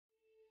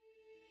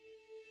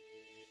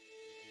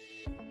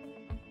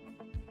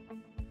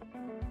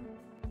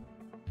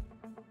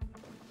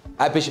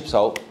At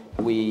Bishopshalt,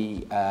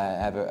 we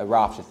have a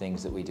raft of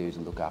things that we do to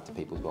look after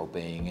people's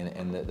well-being,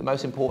 and the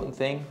most important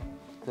thing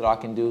that I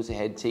can do as a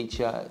head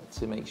teacher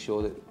to make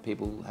sure that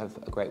people have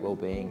a great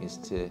well-being is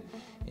to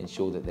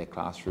ensure that their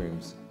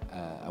classrooms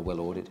are well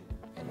ordered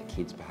and that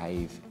kids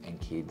behave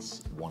and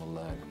kids want to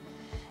learn.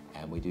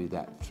 And we do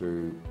that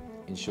through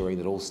ensuring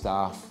that all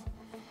staff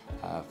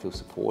feel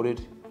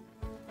supported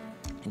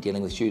in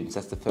dealing with students.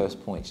 That's the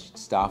first point.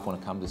 Staff want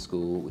to come to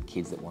school with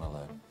kids that want to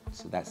learn.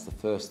 So that's the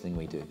first thing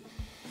we do.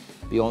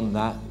 Beyond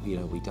that,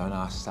 we don't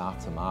ask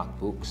staff to mark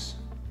books.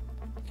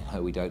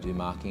 We don't do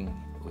marking.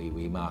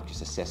 We mark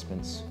just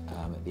assessments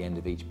at the end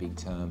of each big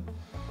term.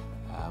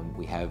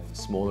 We have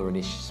smaller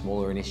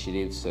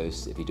initiatives, so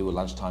if you do a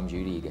lunchtime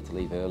duty, you get to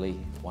leave early,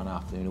 one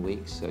afternoon a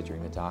week. So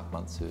during the dark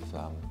months of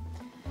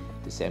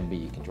December,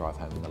 you can drive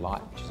home in the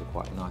light, which is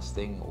quite a nice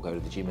thing, or go to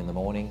the gym in the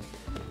morning.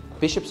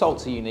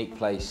 Bishopshalt's a unique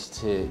place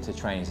to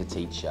train as a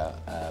teacher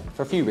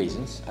for a few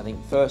reasons. I think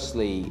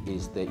firstly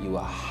is that you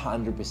are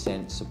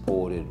 100%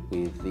 supported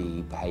with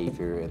the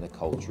behaviour and the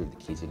culture of the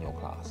kids in your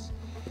class.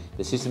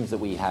 The systems that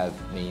we have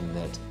mean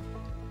that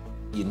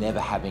you're never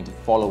having to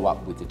follow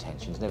up with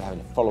detentions, never having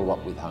to follow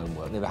up with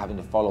homework, never having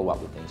to follow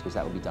up with things, because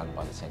that will be done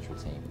by the central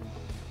team.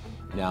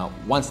 Now,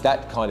 once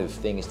that kind of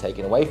thing is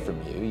taken away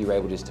from you, you're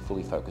able just to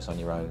fully focus on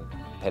your own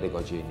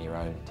pedagogy and your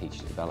own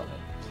teacher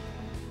development.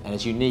 And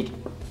it's unique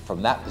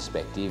from that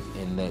perspective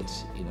in that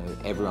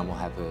everyone will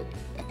have a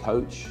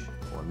coach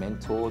or a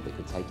mentor that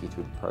can take you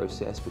through the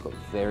process. We've got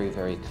very,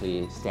 very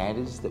clear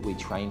standards that we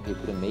train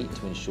people to meet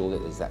to ensure that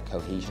there's that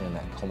cohesion and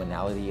that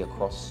commonality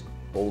across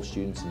all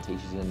students and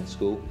teachers in the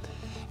school.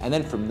 And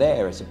then from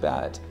there, it's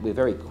about, we're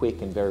very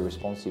quick and very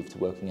responsive to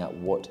working out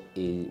what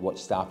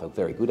staff are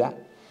very good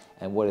at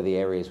and what are the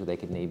areas where they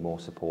could need more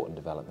support and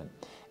development.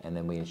 And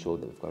then we ensure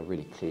that we've got a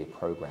really clear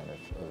program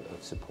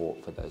of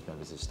support for those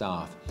members of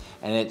staff.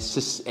 And it's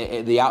just,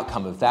 the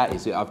outcome of that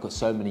is that I've got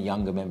so many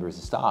younger members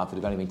of staff that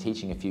have only been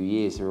teaching a few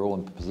years who are all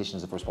in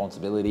positions of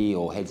responsibility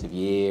or heads of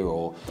year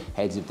or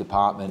heads of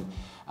department,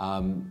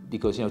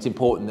 because it's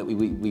important that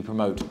we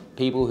promote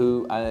people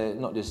who are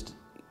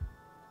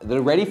that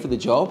are ready for the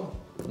job,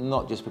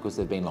 not just because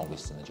they've been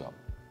longest in the job.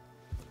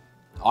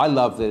 I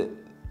love that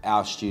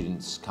our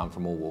students come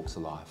from all walks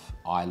of life.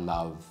 I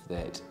love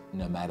that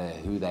no matter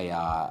who they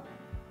are,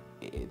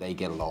 they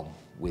get along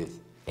with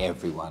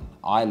everyone.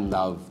 I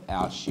love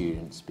our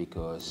students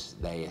because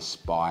they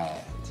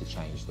aspire to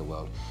change the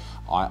world.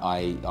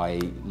 I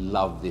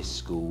love this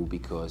school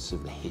because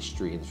of the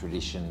history and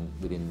tradition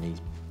within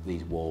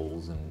these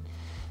walls, and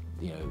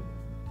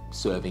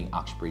serving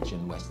Uxbridge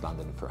in West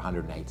London for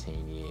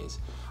 118 years.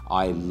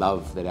 I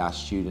love that our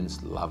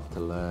students love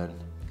to learn.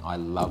 I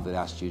love that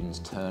our students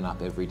turn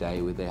up every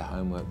day with their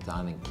homework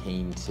done and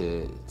keen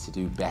to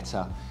do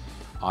better.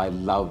 I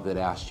love that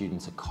our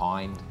students are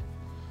kind.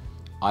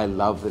 I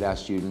love that our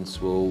students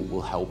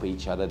will help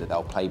each other, that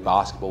they'll play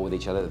basketball with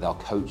each other, that they'll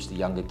coach the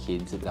younger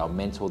kids, that they'll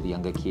mentor the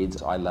younger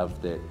kids. I love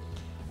that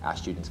our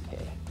students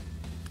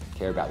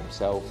care about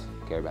themselves,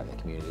 care about their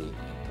community,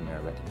 and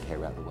care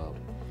about the world.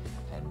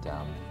 And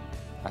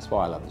that's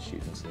why I love the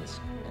students in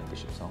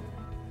Bishopshalt.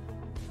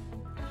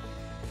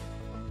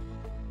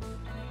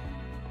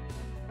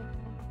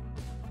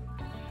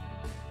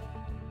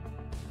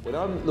 When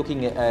I'm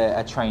looking at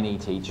a trainee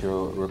teacher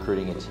or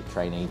recruiting a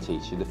trainee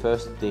teacher, the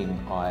first thing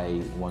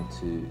I want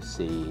to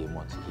see and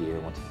want to hear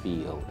and want to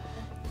feel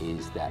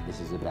is that this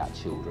is about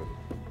children,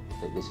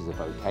 that this is a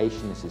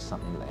vocation, this is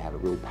something that they have a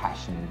real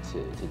passion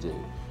to do.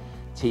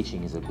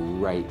 Teaching is a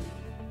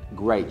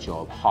great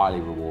job, highly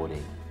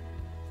rewarding,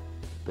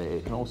 but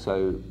it can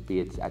also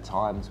be at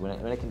times when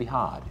it can be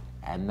hard,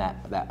 and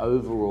that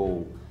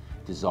overall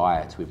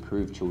desire to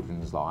improve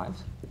children's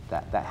lives,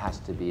 that has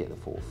to be at the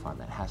forefront,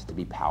 that has to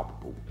be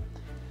palpable.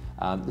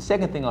 The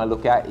second thing I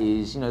look at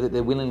is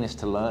their willingness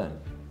to learn.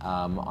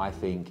 I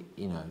think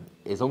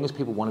as long as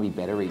people want to be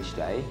better each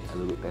day, a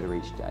little bit better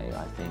each day,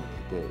 I think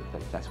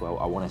that's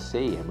what I want to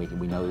see, and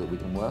we know that we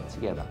can work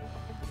together.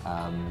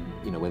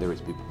 Whether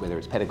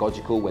it's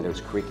pedagogical, whether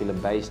it's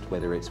curriculum based,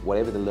 whether it's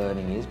whatever the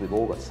learning is, we've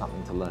all got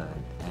something to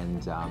learn,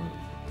 and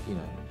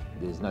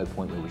there's no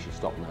point where we should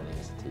stop learning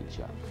as a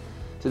teacher.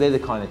 So they're the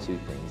kind of two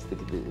things,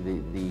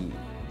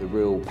 the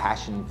real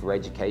passion for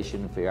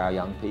education for our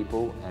young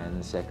people,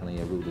 and secondly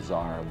a real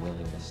desire and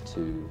willingness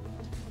to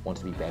want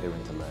to be better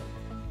and to learn.